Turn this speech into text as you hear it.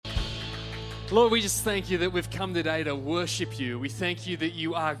Lord, we just thank you that we've come today to worship you. We thank you that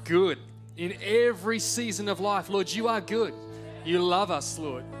you are good in every season of life. Lord, you are good. You love us,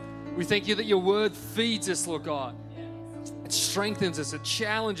 Lord. We thank you that your word feeds us, Lord God. It strengthens us, it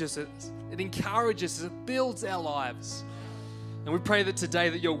challenges us, it encourages us, it builds our lives. And we pray that today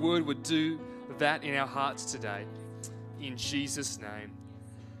that your word would do that in our hearts today. In Jesus' name,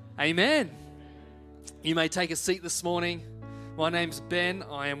 amen. You may take a seat this morning. My name's Ben.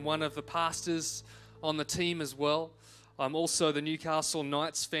 I am one of the pastors on the team as well. I'm also the Newcastle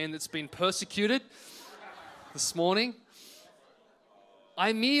Knights fan that's been persecuted this morning.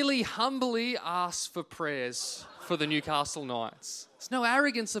 I merely humbly ask for prayers for the Newcastle Knights. There's no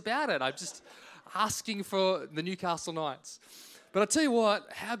arrogance about it. I'm just asking for the Newcastle Knights. But I tell you what,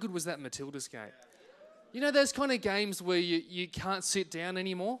 how good was that Matildas game? You know those kind of games where you can't sit down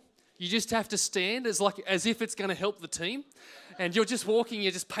anymore? You just have to stand as if it's going to help the team. And you're just walking,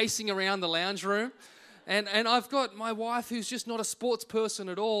 you're just pacing around the lounge room. And I've got my wife who's just not a sports person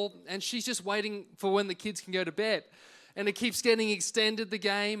at all, and she's just waiting for when the kids can go to bed. And it keeps getting extended, the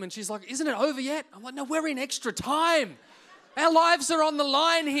game, and she's like, isn't it over yet? I'm like, no, we're in extra time. Our lives are on the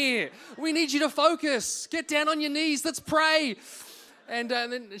line here. We need you to focus. Get down on your knees, let's pray. And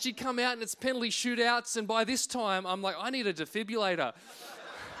then she'd come out and it's penalty shootouts, and by this time, I'm like, I need a defibrillator.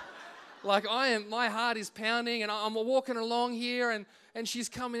 Like my heart is pounding, and I'm walking along here, and she's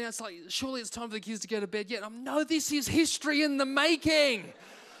coming out. It's like, surely it's time for the kids to go to bed yet. No, this is history in the making.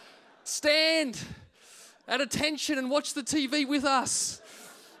 Stand at attention and watch the TV with us.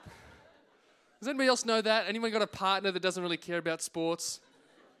 Does anybody else know that? Anyone got a partner that doesn't really care about sports?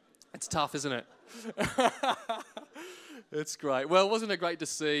 It's tough, isn't it? It's great. Well, wasn't it great to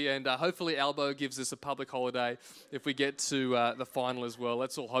see? And hopefully Albo gives us a public holiday if we get to the final as well.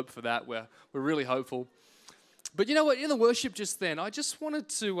 Let's all hope for that. We're really hopeful. But you know what? In the worship just then, I just wanted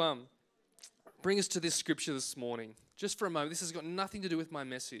to bring us to this scripture this morning. Just for a moment. This has got nothing to do with my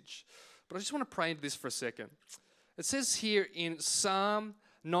message. But I just want to pray into this for a second. It says here in Psalm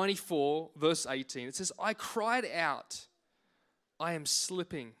 94, verse 18, it says, I cried out, I am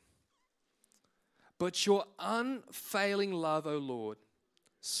slipping. But your unfailing love, O Lord,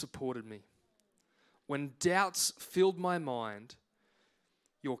 supported me. When doubts filled my mind,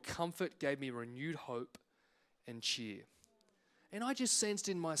 your comfort gave me renewed hope and cheer. And I just sensed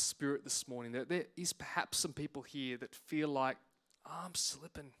in my spirit this morning that there is perhaps some people here that feel like, I'm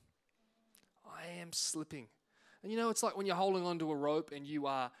slipping. I am slipping. And you know, it's like when you're holding onto a rope and you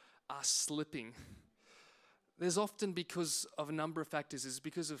are slipping. There's often because of a number of factors. It's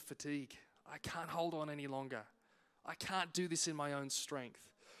because of fatigue. I can't hold on any longer. I can't do this in my own strength.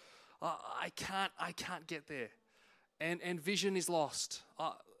 I can't get there. And vision is lost.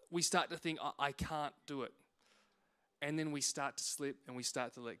 We start to think, I can't do it. And then we start to slip and we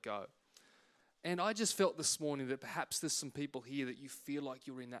start to let go. And I just felt this morning that perhaps there's some people here that you feel like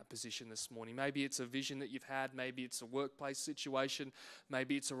you're in that position this morning. Maybe it's a vision that you've had. Maybe it's a workplace situation.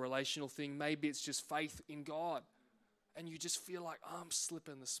 Maybe it's a relational thing. Maybe it's just faith in God. And you just feel like, I'm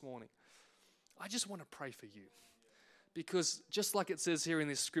slipping this morning. I just want to pray for you. Because just like it says here in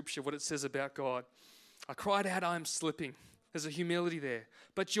this scripture, what it says about God, I cried out, I am slipping. There's a humility there.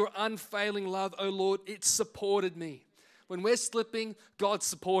 But your unfailing love, O Lord, it supported me. When we're slipping, God's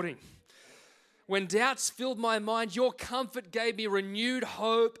supporting. When doubts filled my mind, your comfort gave me renewed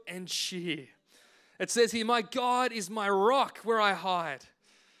hope and cheer. It says here, my God is my rock where I hide.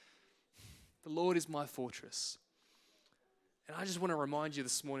 The Lord is my fortress. And I just want to remind you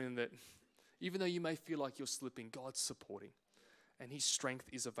this morning that even though you may feel like you're slipping, God's supporting and his strength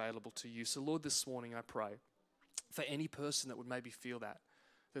is available to you. So Lord, this morning I pray for any person that would maybe feel that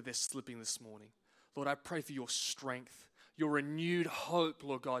they're slipping this morning. Lord, I pray for your strength, your renewed hope,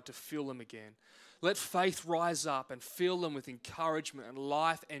 Lord God, to fill them again. Let faith rise up and fill them with encouragement and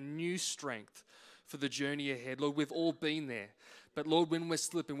life and new strength for the journey ahead. Lord, we've all been there. But Lord, when we're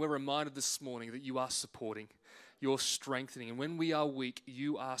slipping, we're reminded this morning that you are supporting. You're strengthening. And when we are weak,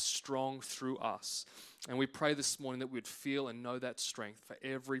 you are strong through us. And we pray this morning that we'd feel and know that strength for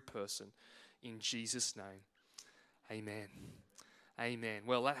every person in Jesus' name. Amen. Amen.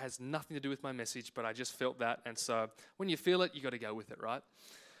 Well, that has nothing to do with my message, but I just felt that. And so when you feel it, you got to go with it, right?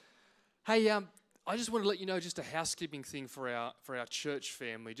 Hey, I just want to let you know just a housekeeping thing for our church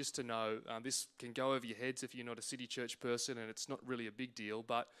family, just to know this can go over your heads if you're not a city church person, and it's not really a big deal,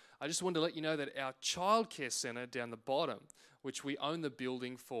 but I just wanted to let you know that our childcare centre down the bottom, which we own the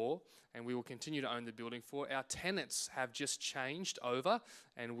building for, and we will continue to own the building for, our tenants have just changed over,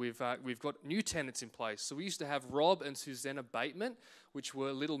 and we've got new tenants in place. So we used to have Rob and Susanna Bateman, which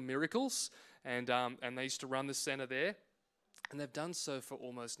were little miracles, and they used to run the centre there. and they've done so for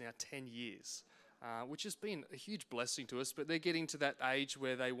almost now 10 years, which has been a huge blessing to us. But they're getting to that age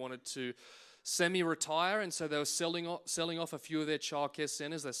where they wanted to semi-retire, and so they were selling off a few of their childcare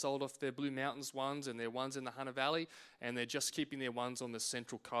centres. They sold off their Blue Mountains ones and their ones in the Hunter Valley, and they're just keeping their ones on the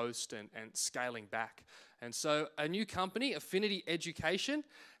Central Coast and scaling back. And so a new company, Affinity Education,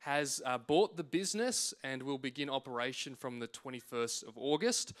 has bought the business and will begin operation from the 21st of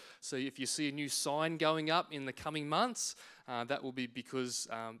August. So if you see a new sign going up in the coming months, that will be because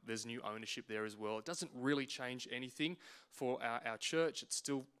there's new ownership there as well. It doesn't really change anything for our church. It's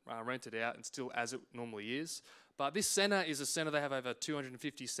still rented out and still as it normally is. But this centre is a centre, they have over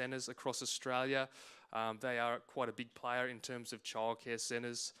 250 centres across Australia. They are quite a big player in terms of childcare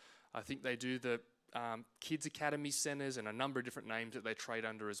centres. I think they do the Kids Academy centres and a number of different names that they trade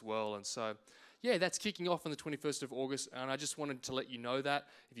under as well. And so, yeah, that's kicking off on the 21st of August, and I just wanted to let you know that.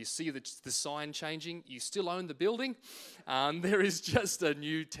 If you see the sign changing, you still own the building. There is just a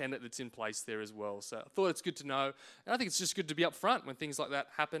new tenant that's in place there as well. So I thought it's good to know, and I think it's just good to be upfront when things like that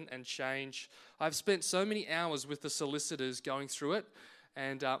happen and change. I've spent so many hours with the solicitors going through it,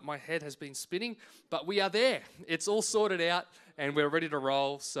 and my head has been spinning, but we are there. It's all sorted out, and we're ready to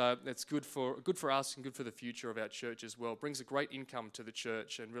roll. So it's good for us and good for the future of our church as well. It brings a great income to the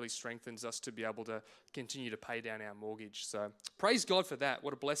church and really strengthens us to be able to continue to pay down our mortgage. So praise God for that.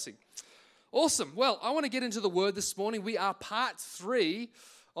 What a blessing. Awesome. Well, I want to get into the word this morning. We are part 3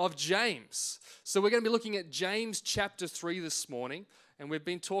 of James. So we're going to be looking at James chapter 3 this morning, and we've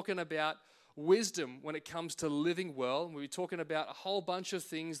been talking about wisdom when it comes to living well. We'll be talking about a whole bunch of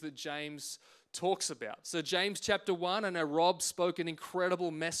things that James talks about. So James chapter 1, I know Rob spoke an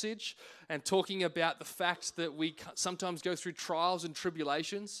incredible message and talking about the fact that we sometimes go through trials and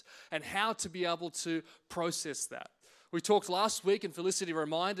tribulations and how to be able to process that. We talked last week, and Felicity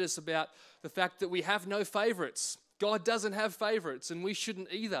reminded us about the fact that we have no favorites. God doesn't have favorites, and we shouldn't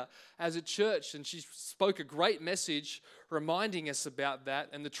either as a church. And she spoke a great message reminding us about that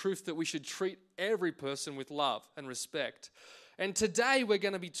and the truth that we should treat every person with love and respect. And today we're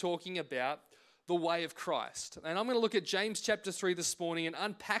going to be talking about the way of Christ. And I'm going to look at James chapter 3 this morning and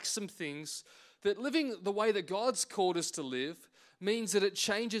unpack some things that living the way that God's called us to live means that it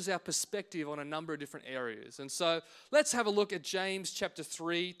changes our perspective on a number of different areas. And so let's have a look at James chapter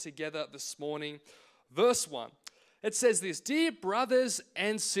 3 together this morning. Verse 1. It says this: "Dear brothers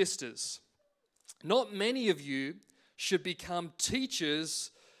and sisters, not many of you should become teachers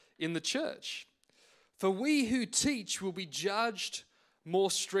in the church, for we who teach will be judged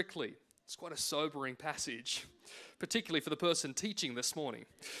more strictly." It's quite a sobering passage, particularly for the person teaching this morning.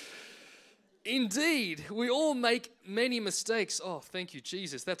 "Indeed, we all make many mistakes." Oh, thank you,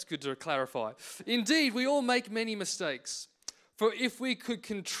 Jesus. That's good to clarify. "Indeed, we all make many mistakes. For if we could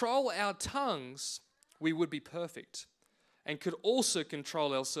control our tongues, we would be perfect and could also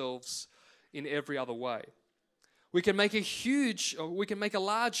control ourselves in every other way. We can make a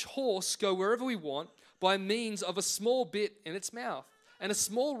large horse go wherever we want by means of a small bit in its mouth. And a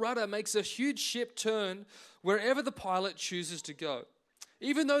small rudder makes a huge ship turn wherever the pilot chooses to go,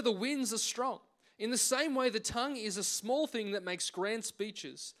 even though the winds are strong. In the same way, the tongue is a small thing that makes grand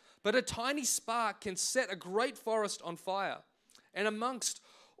speeches, but a tiny spark can set a great forest on fire. And amongst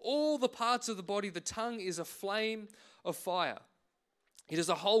all the parts of the body, the tongue is a flame of fire. It is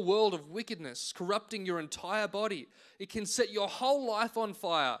a whole world of wickedness, corrupting your entire body. It can set your whole life on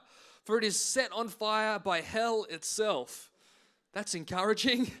fire, for it is set on fire by hell itself." That's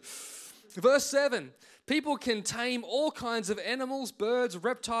encouraging. Verse 7, "People can tame all kinds of animals, birds,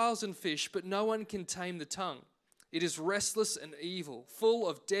 reptiles, and fish, but no one can tame the tongue. It is restless and evil, full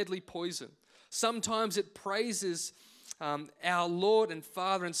of deadly poison. Sometimes it praises our Lord and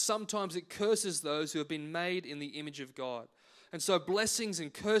Father, and sometimes it curses those who have been made in the image of God. And so blessings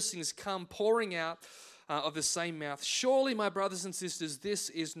and cursings come pouring out of the same mouth. Surely, my brothers and sisters, this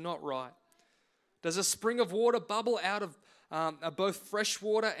is not right. Does a spring of water bubble out of both fresh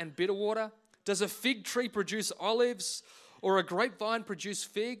water and bitter water? Does a fig tree produce olives or a grapevine produce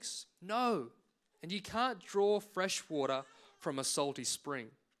figs? No, and you can't draw fresh water from a salty spring.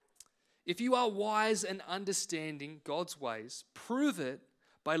 If you are wise and understanding God's ways, prove it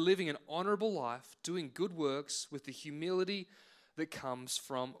by living an honorable life, doing good works with the humility that comes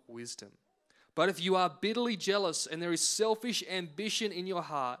from wisdom. But if you are bitterly jealous and there is selfish ambition in your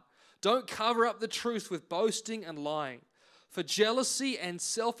heart, don't cover up the truth with boasting and lying. For jealousy and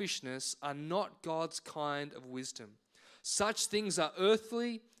selfishness are not God's kind of wisdom. Such things are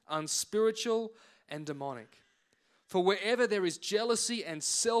earthly, unspiritual, and demonic. For wherever there is jealousy and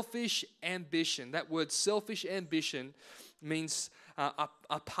selfish ambition," that word selfish ambition means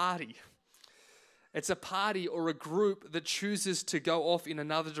a party. It's a party or a group that chooses to go off in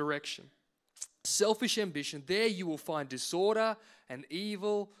another direction. Selfish ambition, there you will find disorder and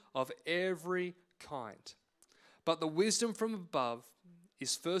evil of every kind. But the wisdom from above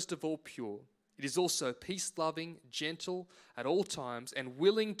is first of all pure. It is also peace-loving, gentle at all times, and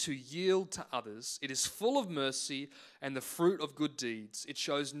willing to yield to others. It is full of mercy and the fruit of good deeds. It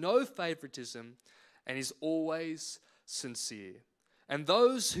shows no favoritism and is always sincere. And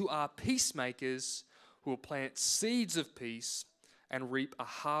those who are peacemakers will plant seeds of peace and reap a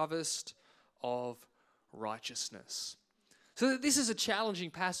harvest of righteousness. So this is a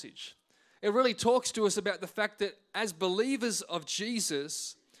challenging passage. It really talks to us about the fact that as believers of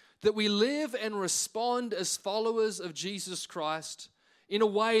Jesus, that we live and respond as followers of Jesus Christ in a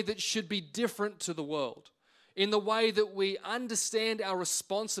way that should be different to the world, in the way that we understand our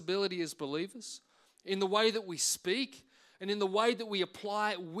responsibility as believers, in the way that we speak, and in the way that we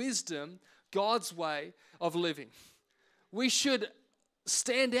apply wisdom, God's way of living. We should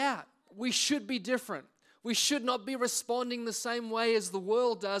stand out. We should be different. We should not be responding the same way as the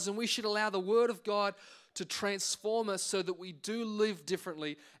world does, and we should allow the Word of God to transform us so that we do live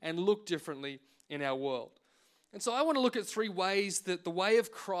differently and look differently in our world. And so I want to look at 3 ways that the way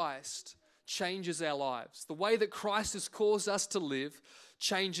of Christ changes our lives. The way that Christ has caused us to live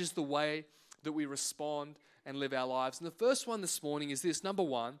changes the way that we respond and live our lives. And the first one this morning is this. Number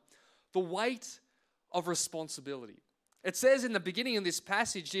 1, the weight of responsibility. It says in the beginning of this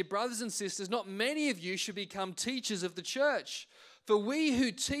passage, dear brothers and sisters, not many of you should become teachers of the church, for we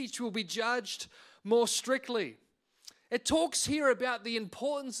who teach will be judged more strictly. It talks here about the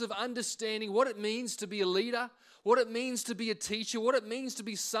importance of understanding what it means to be a leader, what it means to be a teacher, what it means to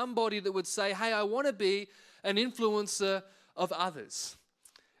be somebody that would say, hey, I want to be an influencer of others.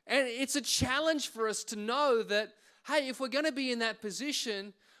 And it's a challenge for us to know that, hey, if we're going to be in that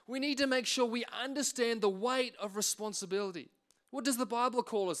position, we need to make sure we understand the weight of responsibility. What does the Bible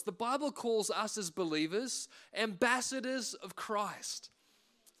call us? The Bible calls us as believers ambassadors of Christ.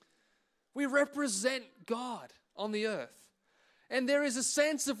 We represent God on the earth. And there is a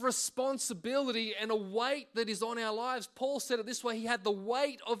sense of responsibility and a weight that is on our lives. Paul said it this way, he had the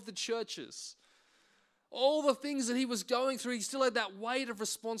weight of the churches. All the things that he was going through, he still had that weight of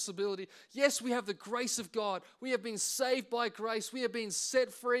responsibility. Yes, we have the grace of God. We have been saved by grace. We have been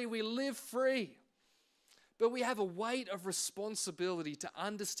set free. We live free. But we have a weight of responsibility to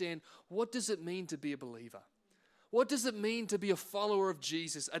understand, what does it mean to be a believer? What does it mean to be a follower of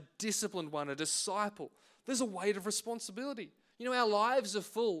Jesus, a disciplined one, a disciple? There's a weight of responsibility. You know, our lives are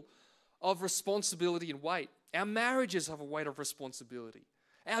full of responsibility and weight. Our marriages have a weight of responsibility.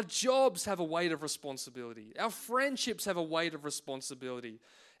 Our jobs have a weight of responsibility. Our friendships have a weight of responsibility.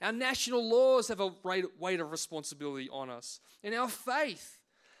 Our national laws have a weight of responsibility on us. And our faith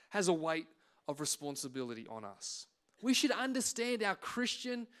has a weight of responsibility on us. We should understand our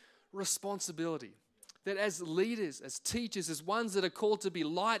Christian responsibility. That as leaders, as teachers, as ones that are called to be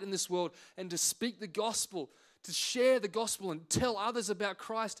light in this world and to speak the gospel, to share the gospel and tell others about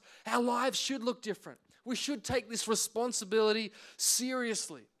Christ, our lives should look different. We should take this responsibility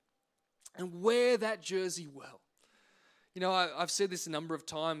seriously and wear that jersey well. You know, I've said this a number of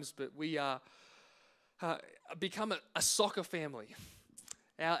times, but we are become a soccer family.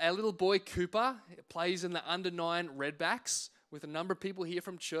 Our little boy Cooper plays in the under-9 Redbacks with a number of people here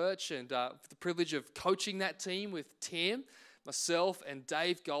from church, and the privilege of coaching that team with Tim, myself, and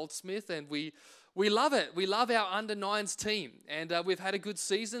Dave Goldsmith, and we love it. We love our under-9s team, and we've had a good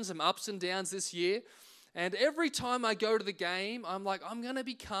season, some ups and downs this year, and every time I go to the game, I'm like, I'm going to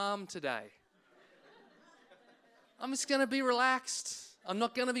be calm today. I'm just going to be relaxed. I'm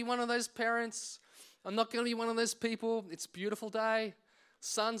not going to be one of those parents. I'm not going to be one of those people. It's a beautiful day.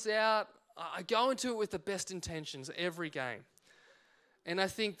 Sun's out. I go into it with the best intentions every game. And I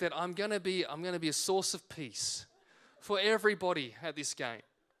think that I'm going to be a source of peace for everybody at this game.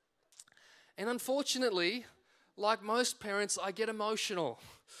 And unfortunately, like most parents, I get emotional.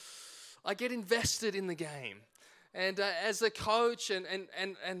 I get invested in the game. And as a coach, and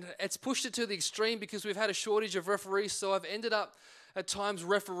it's pushed it to the extreme because we've had a shortage of referees, so I've ended up at times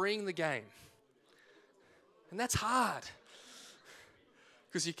refereeing the game. And that's hard.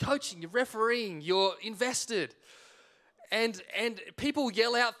 Because you're coaching, you're refereeing, you're invested. And people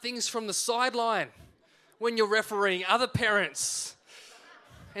yell out things from the sideline when you're refereeing, other parents.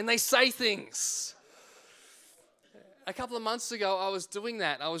 And they say things. A couple of months ago, I was doing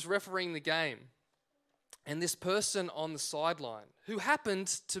that. I was refereeing the game. And this person on the sideline, who happened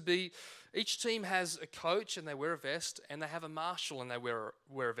to be, each team has a coach and they wear a vest, and they have a marshal and they wear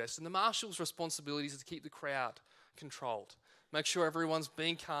a vest. And the marshal's responsibility is to keep the crowd controlled. Make sure everyone's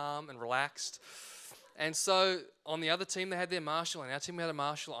being calm and relaxed. And so on the other team, they had their marshal, and our team had a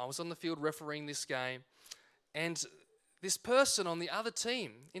marshal. I was on the field refereeing this game. And this person on the other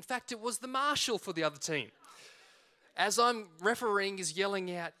team, in fact, it was the marshal for the other team, as I'm refereeing, is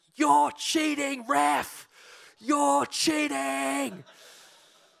yelling out, "You're cheating, ref! You're cheating!"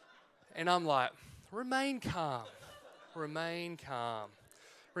 And I'm like, remain calm. Remain calm.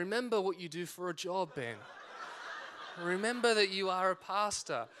 Remember what you do for a job, Ben. Remember that you are a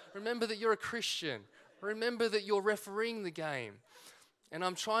pastor. Remember that you're a Christian. Remember that you're refereeing the game. And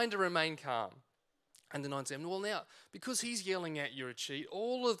I'm trying to remain calm. And then I'm saying, well, now, because he's yelling at you're a cheat,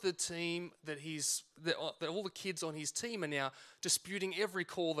 all of the team all the kids on his team are now disputing every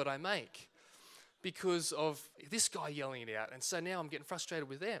call that I make because of this guy yelling it out. And so now I'm getting frustrated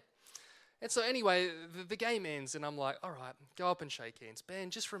with them. And so anyway, the game ends, and I'm like, all right, go up and shake hands.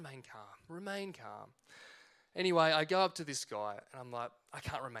 Ben, just remain calm. Remain calm. Anyway, I go up to this guy, and I'm like, I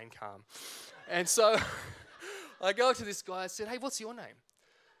can't remain calm. And so I go up to this guy. I said, hey, what's your name?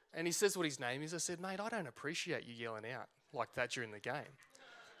 And he says what his name is. I said, mate, I don't appreciate you yelling out like that during the game.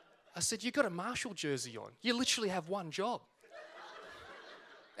 I said, you've got a Marshall jersey on. You literally have one job.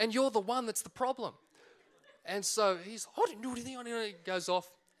 And you're the one that's the problem. And so he's, I didn't do anything. He goes off.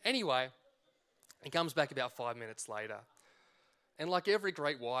 Anyway, he comes back about 5 minutes later. And like every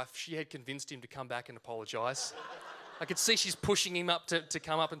great wife, she had convinced him to come back and apologise. I could see she's pushing him up to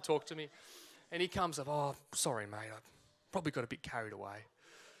come up and talk to me. And he comes up, oh, sorry, mate, I probably got a bit carried away.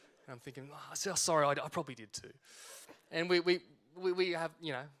 And I'm thinking, I said, oh, sorry, I probably did too. And we have,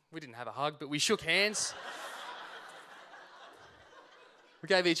 we didn't have a hug, but we shook hands. We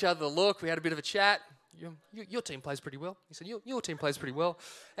gave each other a look. We had a bit of a chat. Your team plays pretty well. He said, your team plays pretty well.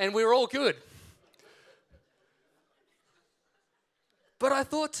 And we were all good. But I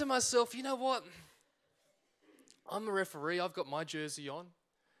thought to myself, you know what? I'm a referee. I've got my jersey on.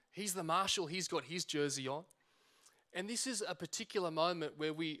 He's the marshal. He's got his jersey on. And this is a particular moment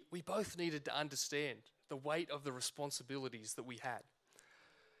where we both needed to understand the weight of the responsibilities that we had.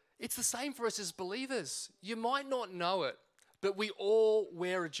 It's the same for us as believers. You might not know it, but we all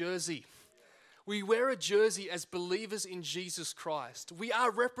wear a jersey. We wear a jersey as believers in Jesus Christ. We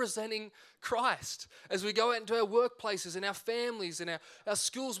are representing Christ as we go out into our workplaces and our families and our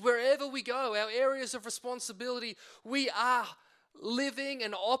schools, wherever we go, our areas of responsibility. We are living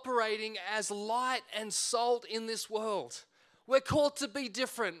and operating as light and salt in this world. We're called to be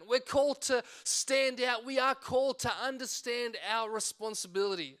different. We're called to stand out. We are called to understand our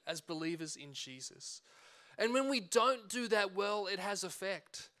responsibility as believers in Jesus. And when we don't do that well, it has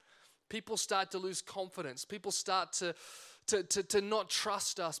effect. People start to lose confidence. People start to not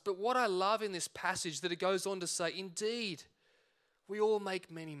trust us. But what I love in this passage that it goes on to say, indeed, we all make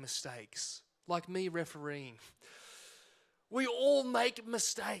many mistakes, like me refereeing. We all make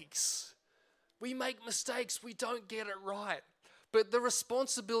mistakes. We make mistakes. We don't get it right. But the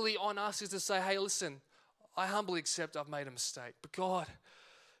responsibility on us is to say, hey, listen, I humbly accept I've made a mistake. But God,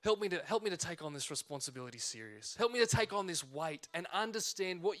 help me to take on this responsibility serious. Help me to take on this weight and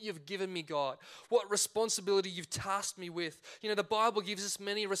understand what you've given me, God, what responsibility you've tasked me with. The Bible gives us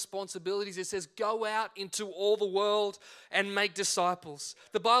many responsibilities. It says, go out into all the world and make disciples.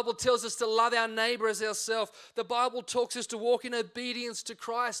 The Bible tells us to love our neighbor as ourselves. The Bible talks us to walk in obedience to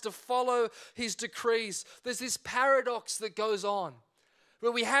Christ, to follow his decrees. There's this paradox that goes on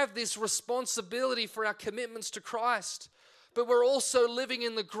where we have this responsibility for our commitments to Christ, but we're also living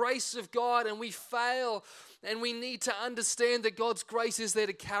in the grace of God, and we fail, and we need to understand that God's grace is there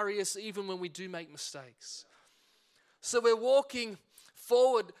to carry us even when we do make mistakes. So we're walking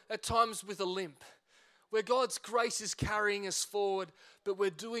forward at times with a limp, where God's grace is carrying us forward, but we're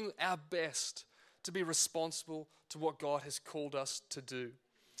doing our best to be responsible to what God has called us to do.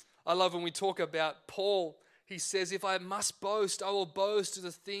 I love when we talk about Paul. He says, if I must boast, I will boast of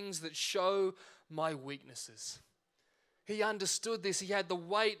the things that show my weaknesses. He understood this. He had the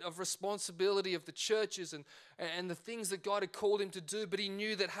weight of responsibility of the churches and the things that God had called him to do. But he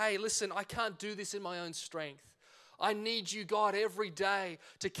knew that, hey, listen, I can't do this in my own strength. I need you, God, every day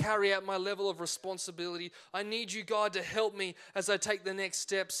to carry out my level of responsibility. I need you, God, to help me as I take the next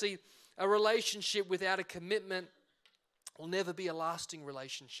step. See, a relationship without a commitment will never be a lasting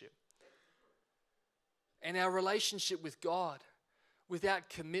relationship. And our relationship with God without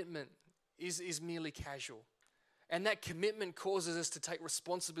commitment is merely casual. And that commitment causes us to take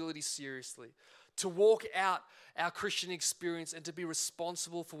responsibility seriously, to walk out our Christian experience and to be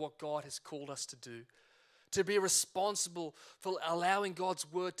responsible for what God has called us to do, to be responsible for allowing God's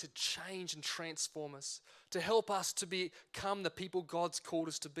word to change and transform us, to help us to become the people God's called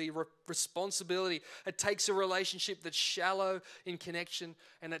us to be. Responsibility, it takes a relationship that's shallow in connection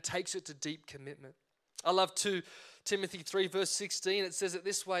and it takes it to deep commitment. I love 2 Timothy 3 verse 16. It says it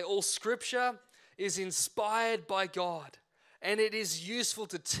this way: all scripture is inspired by God, and it is useful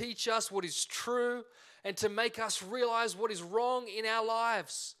to teach us what is true and to make us realize what is wrong in our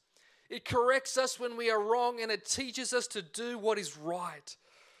lives. It corrects us when we are wrong, and it teaches us to do what is right.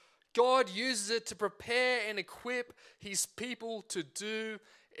 God uses it to prepare and equip his people to do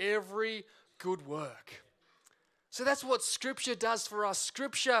every good work. So that's what Scripture does for us.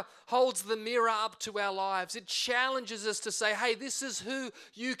 Scripture holds the mirror up to our lives. It challenges us to say, hey, this is who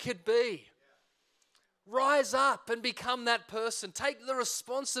you could be. Rise up and become that person. Take the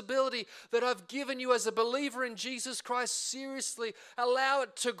responsibility that I've given you as a believer in Jesus Christ seriously. Allow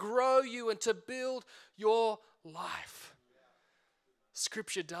it to grow you and to build your life.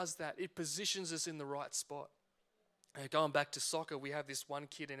 Scripture does that. It positions us in the right spot. Going back to soccer, we have this one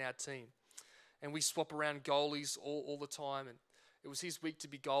kid in our team, and we swap around goalies all the time. And it was his week to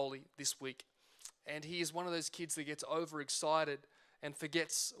be goalie this week. And he is one of those kids that gets overexcited and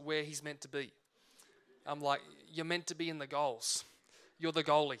forgets where he's meant to be. I'm like, you're meant to be in the goals. You're the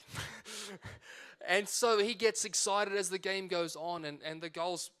goalie. And so he gets excited as the game goes on, and the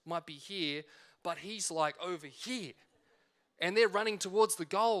goals might be here, but he's like over here. And they're running towards the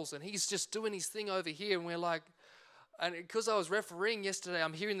goals, and he's just doing his thing over here. And we're like, and because I was refereeing yesterday,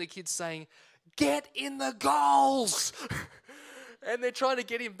 I'm hearing the kids saying, get in the goals. And they're trying to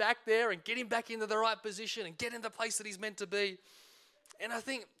get him back there and get him back into the right position and get in the place that he's meant to be. And I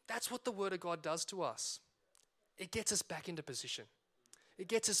think that's what the Word of God does to us. It gets us back into position. It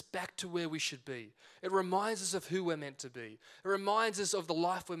gets us back to where we should be. It reminds us of who we're meant to be. It reminds us of the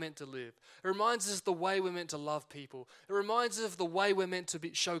life we're meant to live. It reminds us of the way we're meant to love people. It reminds us of the way we're meant to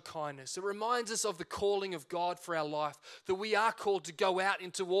show kindness. It reminds us of the calling of God for our life, that we are called to go out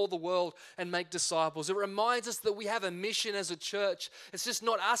into all the world and make disciples. It reminds us that we have a mission as a church. It's just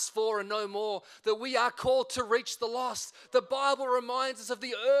not us four and no more, that we are called to reach the lost. The Bible reminds us of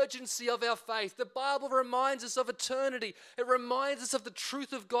the urgency of our faith. The Bible reminds us of eternity. It reminds us of the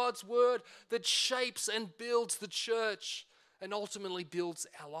truth of God's word that shapes and builds the church and ultimately builds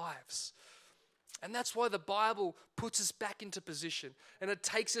our lives. And that's why the Bible puts us back into position, and it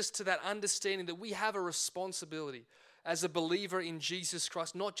takes us to that understanding that we have a responsibility as a believer in Jesus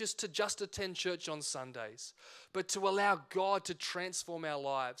Christ, not just to attend church on Sundays, but to allow God to transform our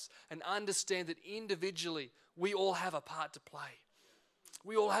lives and understand that individually we all have a part to play.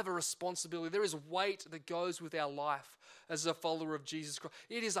 We all have a responsibility. There is weight that goes with our life as a follower of Jesus Christ.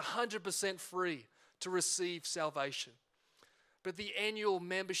 It is 100% free to receive salvation. But the annual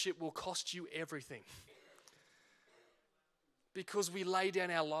membership will cost you everything. Because we lay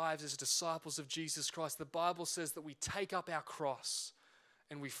down our lives as disciples of Jesus Christ. The Bible says that we take up our cross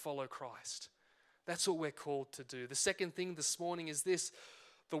and we follow Christ. That's what we're called to do. The second thing this morning is this: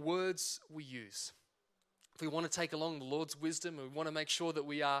 the words we use. If we want to take along the Lord's wisdom and we want to make sure that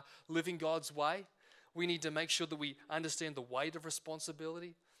we are living God's way, we need to make sure that we understand the weight of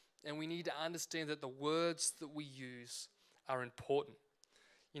responsibility, and we need to understand that the words that we use are important.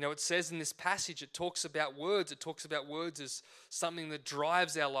 You know, it says in this passage, it talks about words. It talks about words as something that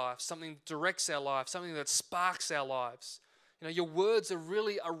drives our life, something that directs our life, something that sparks our lives. You know, your words are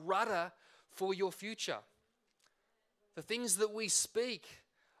really a rudder for your future. The things that we speak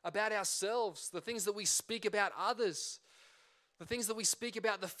about ourselves, the things that we speak about others, the things that we speak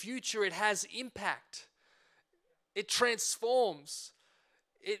about the future, it has impact. It transforms.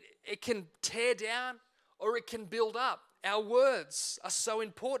 It can tear down or it can build up. Our words are so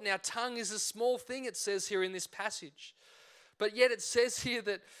important. Our tongue is a small thing, it says here in this passage. But yet it says here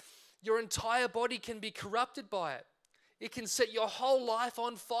that your entire body can be corrupted by it. It can set your whole life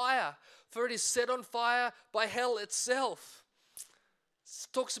on fire, for it is set on fire by hell itself. It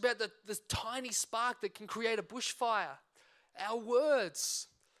talks about the tiny spark that can create a bushfire. Our words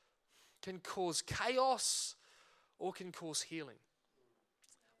can cause chaos or can cause healing.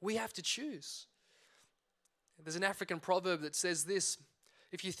 We have to choose. There's an African proverb that says this: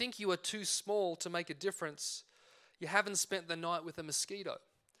 if you think you are too small to make a difference, you haven't spent the night with a mosquito.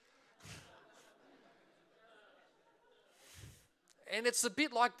 And it's a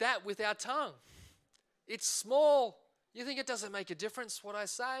bit like that with our tongue. It's small. You think it doesn't make a difference what I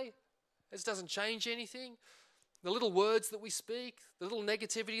say? It doesn't change anything. The little words that we speak, the little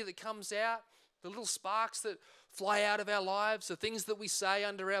negativity that comes out, the little sparks that fly out of our lives, the things that we say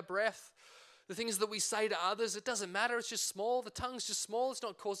under our breath, the things that we say to others, it doesn't matter. It's just small. The tongue's just small. It's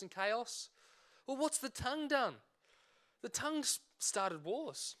not causing chaos. Well, what's the tongue done? The tongue's started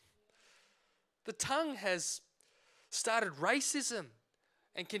wars. The tongue has started racism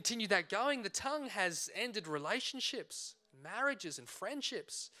and continued that going. The tongue has ended relationships, marriages and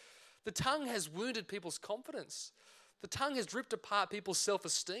friendships. The tongue has wounded people's confidence. The tongue has ripped apart people's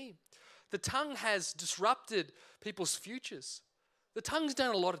self-esteem. The tongue has disrupted people's futures. The tongue's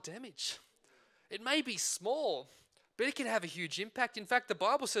done a lot of damage. It may be small, but it can have a huge impact. In fact, the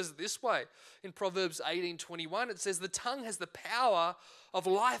Bible says it this way. In Proverbs 18:21, it says, the tongue has the power of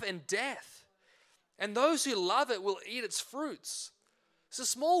life and death, and those who love it will eat its fruits. So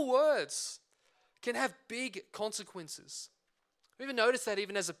small words can have big consequences. Have you ever noticed that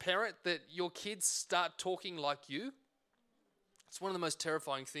even as a parent, that your kids start talking like you? It's one of the most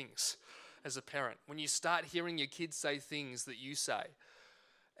terrifying things as a parent, when you start hearing your kids say things that you say.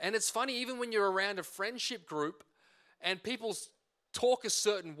 And it's funny, even when you're around a friendship group and people talk a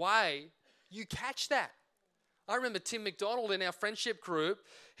certain way, you catch that. I remember Tim McDonald in our friendship group,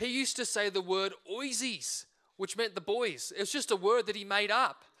 he used to say the word oisies, which meant the boys. It was just a word that he made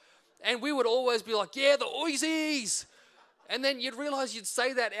up. And we would always be like, yeah, the oisies. And then you'd realize you'd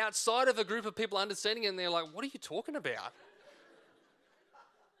say that outside of a group of people understanding it, and they're like, what are you talking about?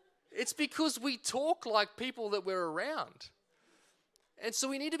 It's because we talk like people that we're around. And so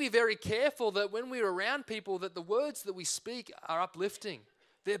we need to be very careful that when we're around people, that the words that we speak are uplifting.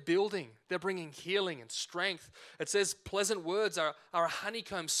 They're building. They're bringing healing and strength. It says pleasant words are a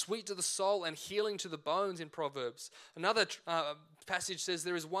honeycomb, sweet to the soul and healing to the bones in Proverbs. Another passage says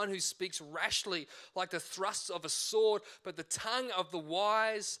there is one who speaks rashly like the thrusts of a sword, but the tongue of the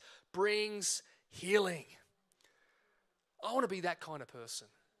wise brings healing. I want to be that kind of person.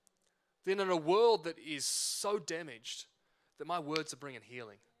 Then in a world that is so damaged, that my words are bringing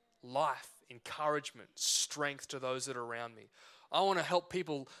healing, life, encouragement, strength to those that are around me. I want to help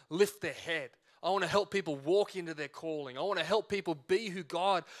people lift their head. I want to help people walk into their calling. I want to help people be who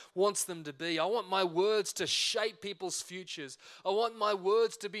God wants them to be. I want my words to shape people's futures. I want my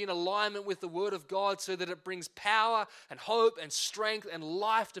words to be in alignment with the Word of God so that it brings power and hope and strength and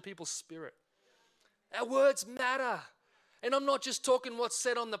life to people's spirit. Our words matter. And I'm not just talking what's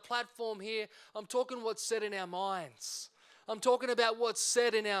said on the platform here. I'm talking what's said in our minds. I'm talking about what's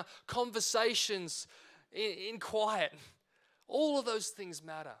said in our conversations in quiet. All of those things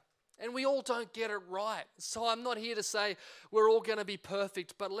matter. And we all don't get it right. So I'm not here to say we're all going to be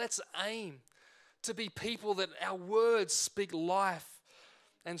perfect, but let's aim to be people that our words speak life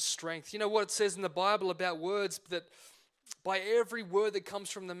and strength. You know what it says in the Bible about words, that by every word that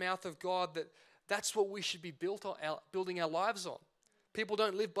comes from the mouth of God, that's what we should be building our lives on. People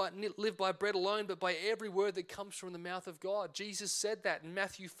don't live by bread alone, but by every word that comes from the mouth of God. Jesus said that in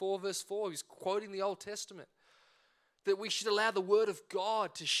Matthew 4, verse 4. He's quoting the Old Testament. That we should allow the Word of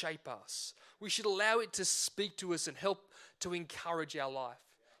God to shape us. We should allow it to speak to us and help to encourage our life.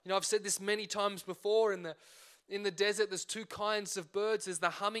 You know, I've said this many times before. In the desert, there's two kinds of birds. There's the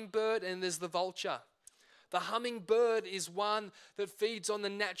hummingbird and there's the vulture. The hummingbird is one that feeds on the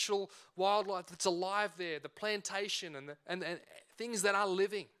natural wildlife that's alive there, the plantation and things that are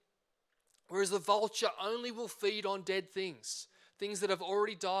living. Whereas the vulture only will feed on dead things, things that have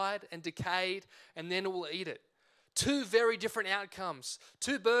already died and decayed, and then it will eat it. Two very different outcomes.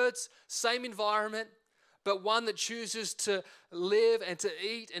 Two birds, same environment, but one that chooses to live and to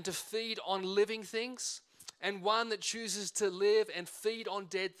eat and to feed on living things, and one that chooses to live and feed on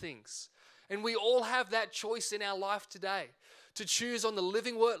dead things. And we all have that choice in our life today, to choose on the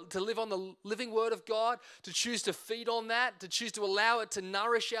living word, to live on the living word of God, to choose to feed on that, to choose to allow it to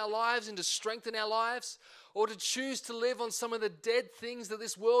nourish our lives and to strengthen our lives, or to choose to live on some of the dead things that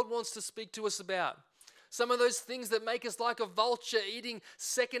this world wants to speak to us about. Some of those things that make us like a vulture eating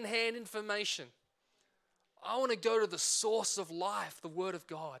secondhand information. I want to go to the source of life, the Word of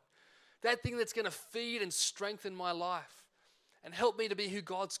God. That thing that's going to feed and strengthen my life and help me to be who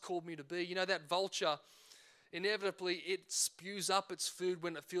God's called me to be. You know, that vulture, inevitably, it spews up its food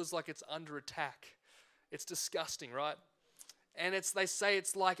when it feels like it's under attack. It's disgusting, right? And they say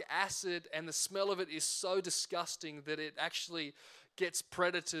it's like acid, and the smell of it is so disgusting that it actually gets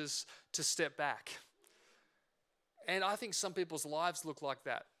predators to step back. And I think some people's lives look like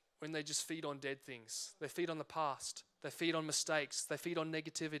that when they just feed on dead things. They feed on the past. They feed on mistakes. They feed on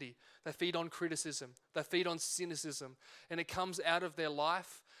negativity. They feed on criticism. They feed on cynicism. And it comes out of their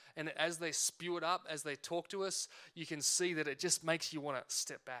life. And as they spew it up, as they talk to us, you can see that it just makes you want to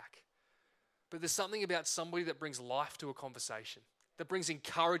step back. But there's something about somebody that brings life to a conversation, that brings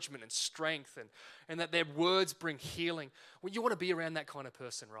encouragement and strength, and that their words bring healing. Well, you want to be around that kind of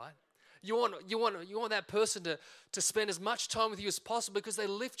person, right? You want that person to spend as much time with you as possible because they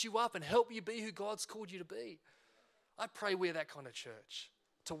lift you up and help you be who God's called you to be. I pray we're that kind of church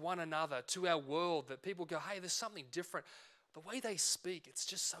to one another, to our world, that people go, hey, there's something different. The way they speak, it's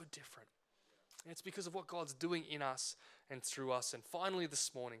just so different. And it's because of what God's doing in us and through us. And finally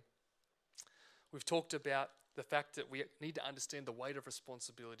this morning, We've talked about the fact that we need to understand the weight of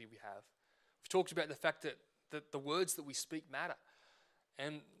responsibility we have. We've talked about the fact that the words that we speak matter.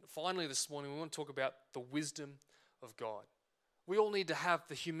 And finally this morning, we want to talk about the wisdom of God. We all need to have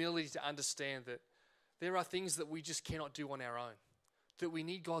the humility to understand that there are things that we just cannot do on our own, that we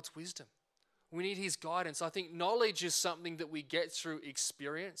need God's wisdom. We need his guidance. I think knowledge is something that we get through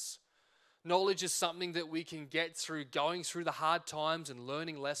experience. Knowledge is something that we can get through going through the hard times and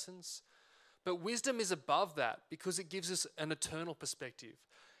learning lessons. But wisdom is above that because it gives us an eternal perspective.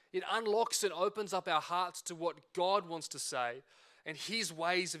 It unlocks and opens up our hearts to what God wants to say and his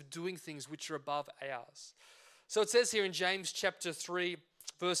ways of doing things which are above ours. So it says here in James chapter 3,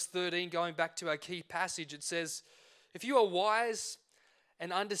 verse 13, going back to our key passage, it says, if you are wise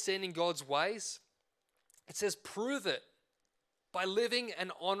and understanding God's ways, it says, prove it by living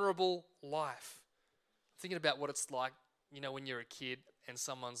an honorable life. Thinking about what it's like, when you're a kid and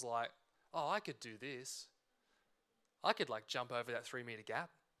someone's like, oh, I could do this. I could jump over that 3-meter gap.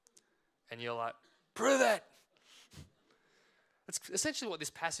 And you're like, prove it. That's essentially what this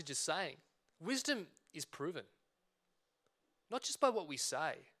passage is saying. Wisdom is proven. Not just by what we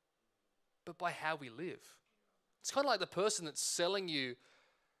say, but by how we live. It's kind of like the person that's selling you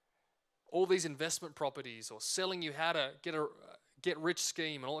all these investment properties or selling you how to get rich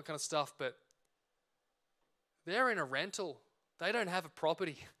scheme and all that kind of stuff, but they're in a rental. They don't have a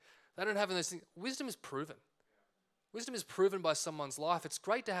property. They don't have those things. Wisdom is proven. Wisdom is proven by someone's life. It's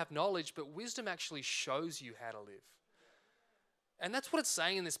great to have knowledge, but wisdom actually shows you how to live. And that's what it's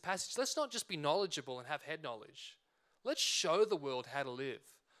saying in this passage. Let's not just be knowledgeable and have head knowledge. Let's show the world how to live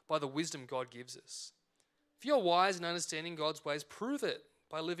by the wisdom God gives us. If you're wise and understanding God's ways, prove it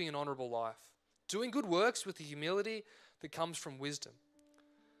by living an honorable life, doing good works with the humility that comes from wisdom.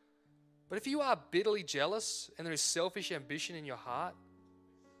 But if you are bitterly jealous and there is selfish ambition in your heart,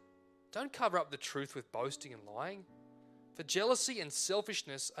 don't cover up the truth with boasting and lying. For jealousy and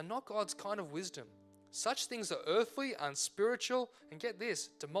selfishness are not God's kind of wisdom. Such things are earthly, unspiritual, and get this,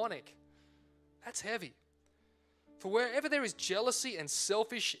 demonic. That's heavy. For wherever there is jealousy and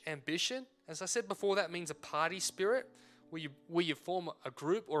selfish ambition, as I said before, that means a party spirit, where you form a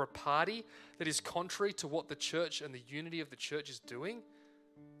group or a party that is contrary to what the church and the unity of the church is doing.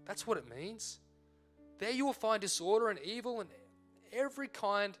 That's what it means. There you will find disorder and evil and every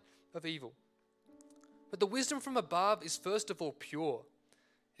kind of evil. But the wisdom from above is first of all pure.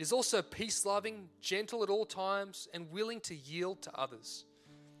 It is also peace-loving, gentle at all times, and willing to yield to others.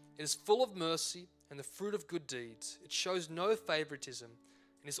 It is full of mercy and the fruit of good deeds. It shows no favoritism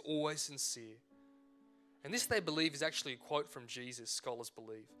and is always sincere. And this, they believe, is actually a quote from Jesus, scholars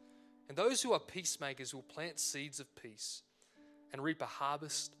believe. And those who are peacemakers will plant seeds of peace and reap a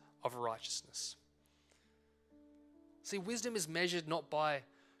harvest of righteousness. See, wisdom is measured not by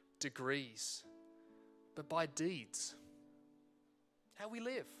degrees, but by deeds. How we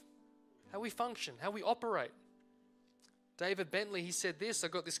live, how we function, how we operate. David Bentley, he said this, I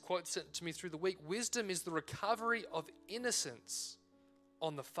got this quote sent to me through the week, wisdom is the recovery of innocence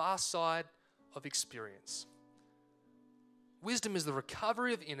on the far side of experience. Wisdom is the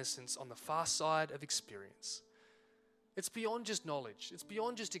recovery of innocence on the far side of experience. It's beyond just knowledge. It's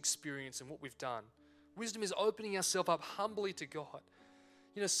beyond just experience and what we've done. Wisdom is opening ourselves up humbly to God.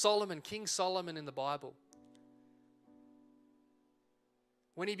 Solomon, King Solomon in the Bible,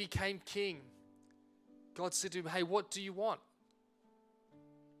 when he became king, God said to him, hey, what do you want?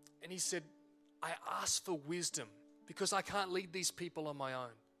 And he said, I ask for wisdom because I can't lead these people on my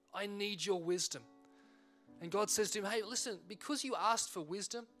own. I need your wisdom. And God says to him, hey, listen, because you asked for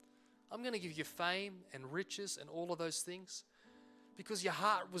wisdom, I'm going to give you fame and riches and all of those things because your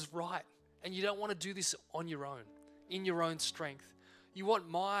heart was right and you don't want to do this on your own, in your own strength. You want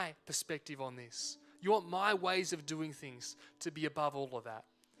my perspective on this. You want my ways of doing things to be above all of that.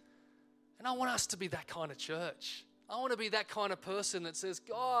 And I want us to be that kind of church. I want to be that kind of person that says,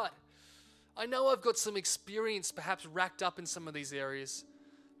 God, I know I've got some experience perhaps racked up in some of these areas,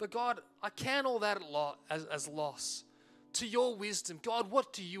 but God, I count all that as loss to your wisdom. God,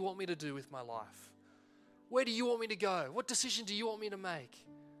 what do you want me to do with my life? Where do you want me to go? What decision do you want me to make?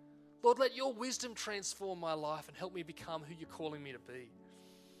 Lord, let your wisdom transform my life and help me become who you're calling me to be.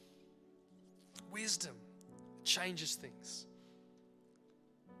 Wisdom changes things.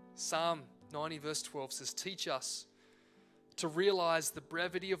 Psalm 90 verse 12 says, teach us to realize the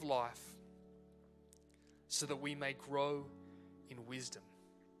brevity of life so that we may grow in wisdom.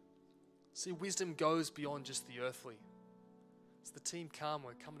 See, wisdom goes beyond just the earthly. As the team come,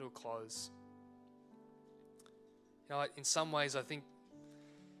 we're coming to a close. In some ways, I think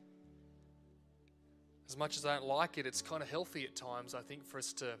as much as I don't like it, it's kind of healthy at times, I think, for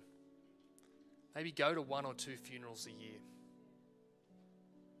us to maybe go to 1 or 2 funerals a year.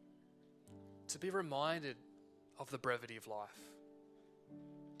 To be reminded of the brevity of life.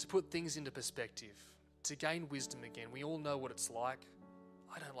 To put things into perspective. To gain wisdom again. We all know what it's like.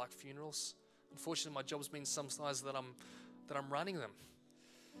 I don't like funerals. Unfortunately, my job's been some size that I'm running them.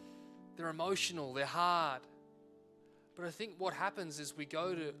 They're emotional, they're hard. But I think what happens is we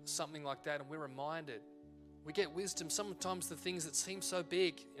go to something like that and we're reminded. We get wisdom. Sometimes the things that seem so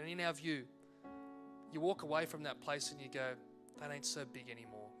big and in our view, you walk away from that place and you go, that ain't so big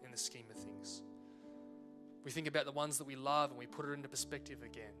anymore in the scheme of things. We think about the ones that we love and we put it into perspective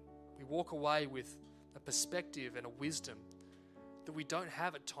again. We walk away with a perspective and a wisdom that we don't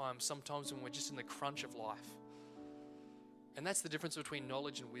have at times, sometimes when we're just in the crunch of life. And that's the difference between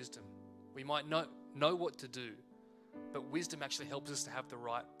knowledge and wisdom. We might know what to do, but wisdom actually helps us to have the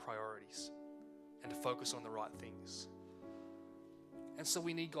right priorities and to focus on the right things. And so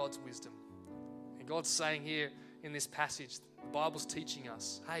we need God's wisdom. And God's saying here in this passage, the Bible's teaching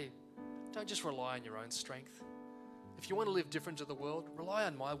us, hey, don't just rely on your own strength. If you want to live different to the world, rely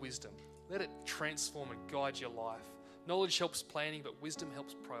on my wisdom. Let it transform and guide your life. Knowledge helps planning, but wisdom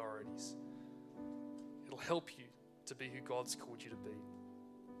helps priorities. It'll help you to be who God's called you to be.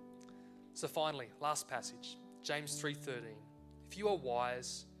 So finally, last passage, James 3:13. If you are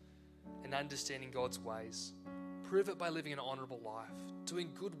wise and understanding God's ways, prove it by living an honorable life,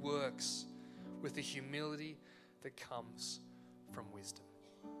 doing good works with the humility that comes from wisdom.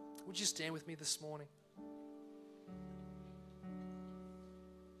 Would you stand with me this morning?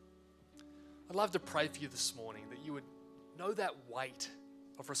 I'd love to pray for you this morning that you would know that weight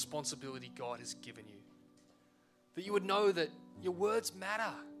of responsibility God has given you. That you would know that your words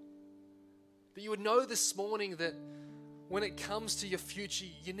matter. That you would know this morning that when it comes to your future,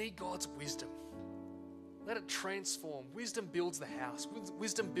 you need God's wisdom. Let it transform. Wisdom builds the house.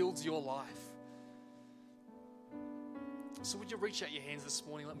 Wisdom builds your life. So would you reach out your hands this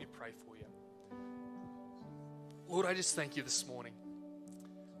morning? Let me pray for you. Lord, I just thank you this morning.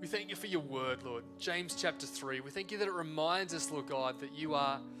 We thank you for your word, Lord. James chapter 3. We thank you that it reminds us, Lord God, that you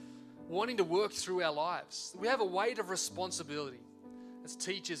are wanting to work through our lives. We have a weight of responsibility as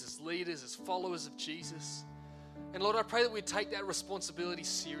teachers, as leaders, as followers of Jesus. And Lord, I pray that we'd take that responsibility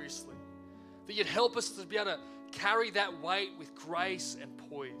seriously. That you'd help us to be able to carry that weight with grace and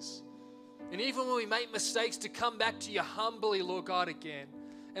poise. And even when we make mistakes, to come back to you humbly, Lord God, again,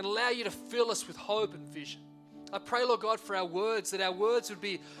 and allow you to fill us with hope and vision. I pray, Lord God, for our words, that our words would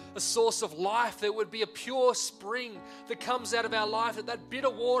be a source of life, that would be a pure spring that comes out of our life, that bitter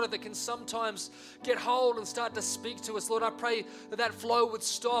water that can sometimes get hold and start to speak to us. Lord, I pray that that flow would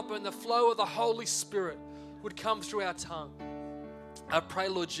stop and the flow of the Holy Spirit would come through our tongue. I pray,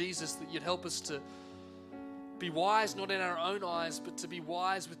 Lord Jesus, that you'd help us to be wise, not in our own eyes, but to be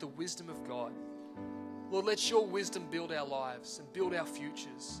wise with the wisdom of God. Lord, let your wisdom build our lives and build our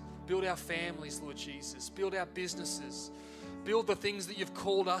futures. Build our families, Lord Jesus. Build our businesses. Build the things that you've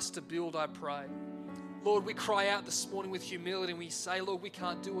called us to build, I pray. Lord, we cry out this morning with humility and we say, Lord, we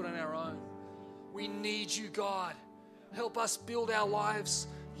can't do it on our own. We need you, God. Help us build our lives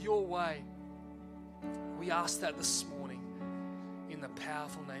your way. We ask that this morning in the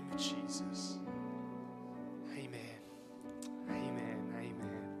powerful name of Jesus. Amen. Amen.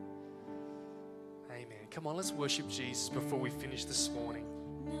 Amen. Amen. Come on, let's worship Jesus before we finish this morning.